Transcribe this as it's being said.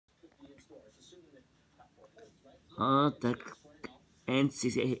The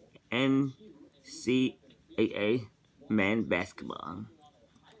NCAA men basketball.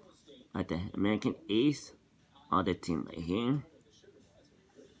 The American East, all the team right here.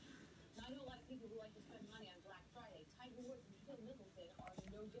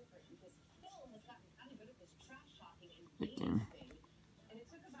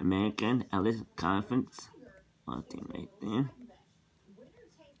 American Elite Conference, all team right there.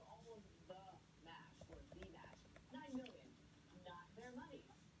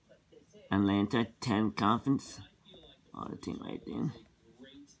 Atlanta 10 Conference, all the team right there.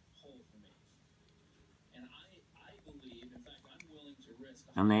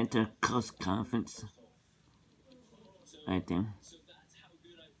 Atlanta Coast Conference, right there.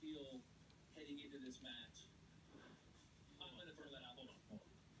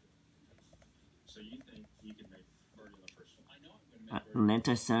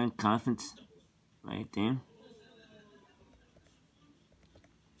 Atlanta Southern Conference, right there.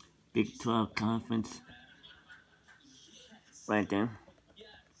 Big 12 Conference, right there.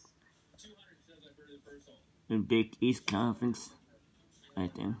 The Big East Conference,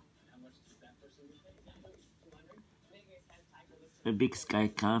 right there. The Big Sky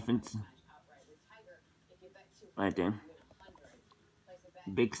Conference, right there.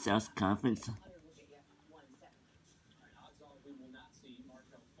 Big South Conference,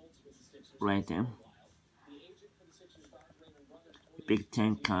 right there. Big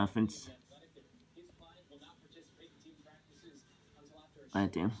Ten Conference,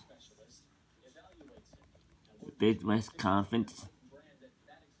 right there. Big West Conference,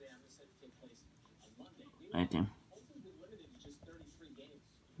 right there.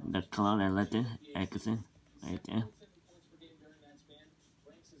 The Colorado Letter Atkinson, right there.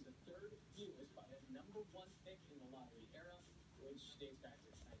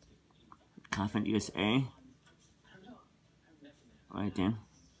 Conference USA, right there.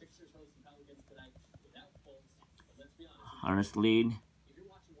 Harris Lead,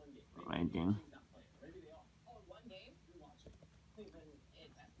 right there.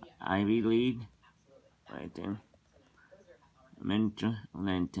 Ivy League, right there. Metro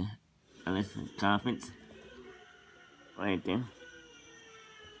Atlanta Elite Conference, right there.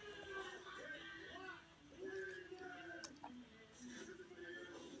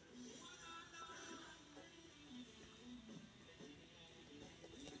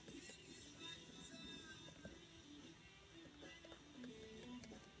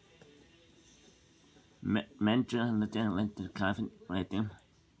 Metro Atlanta Conference, right there.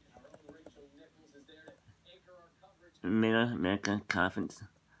 Middle American Conference,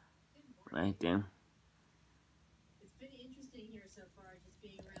 right there.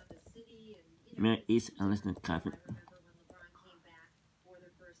 Middle East Atlantic Conference,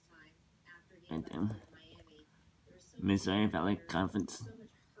 right there. Missouri Valley Conference,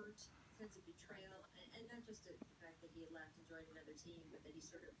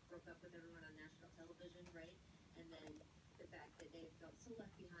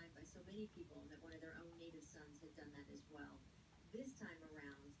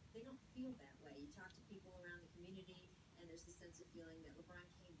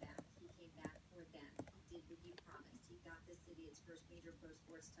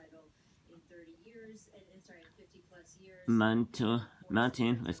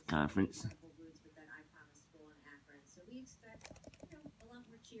 Mountain West Conference,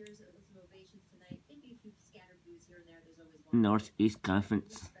 Northeast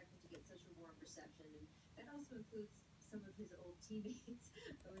Conference,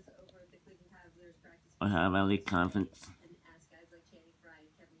 Ohio Valley Conference.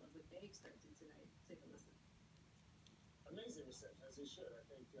 Amazing reception, as he should. I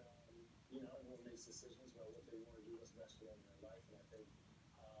think, everyone makes decisions about what they want to do, what's best for them in their life, and I think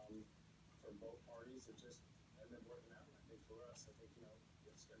for both parties, it just ended up working out. And I think for us, it's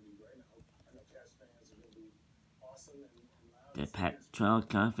going to be great. I know Cavs fans are going to be awesome and loud. The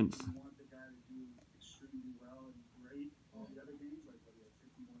Pac-12 Conference. You want the guy to do extremely well and great all the other games, like what he had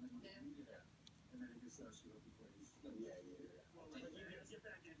 51 in the game, and then against us, he plays. Yeah. Well, get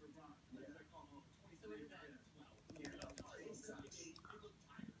back in LeBron.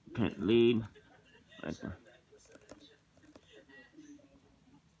 Pitt lead, right there.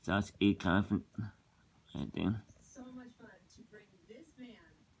 Southeast Conference, right there. So much fun to bring this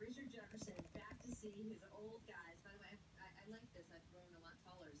man, Richard Jefferson, back to see his old guys. By the way, I like this. I've grown a lot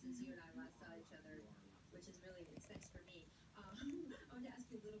taller since you and I last saw each other, which is really nice for me. I want to ask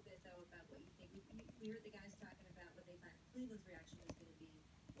you a little bit, though, about what you think. We heard the guys talking about what they thought Cleveland's reaction was going to be.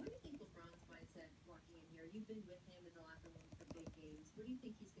 What do you think LeBron's mindset walking in here? You've been with him in the locker room for big games. What do you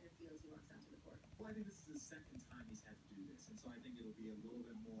think he's going to feel as he walks onto the court? Well, I think this is his second time he's had to do this, and so I think it'll be a little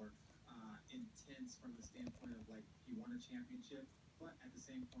bit more intense from the standpoint of like he won a championship, but at the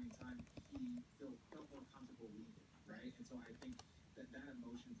same point in time he felt more comfortable leaving, right? And so I think that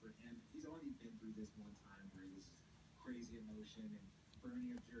emotion for him, he's already been through this one time where it was crazy emotion and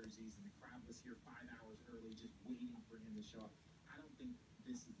burning of jerseys, and the crowd was here 5 hours early just waiting for him to show up. I don't think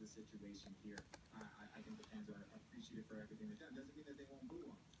this is the situation here. I think the fans are appreciative for everything they've done. Doesn't mean that they won't boo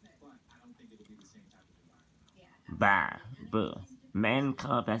him, but I don't think it'll be the same type of environment. Bye. Boo. Men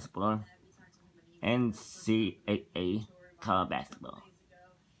college basketball. NCAA college basketball.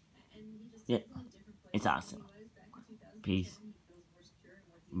 Yeah, it's awesome. Peace.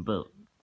 Boo.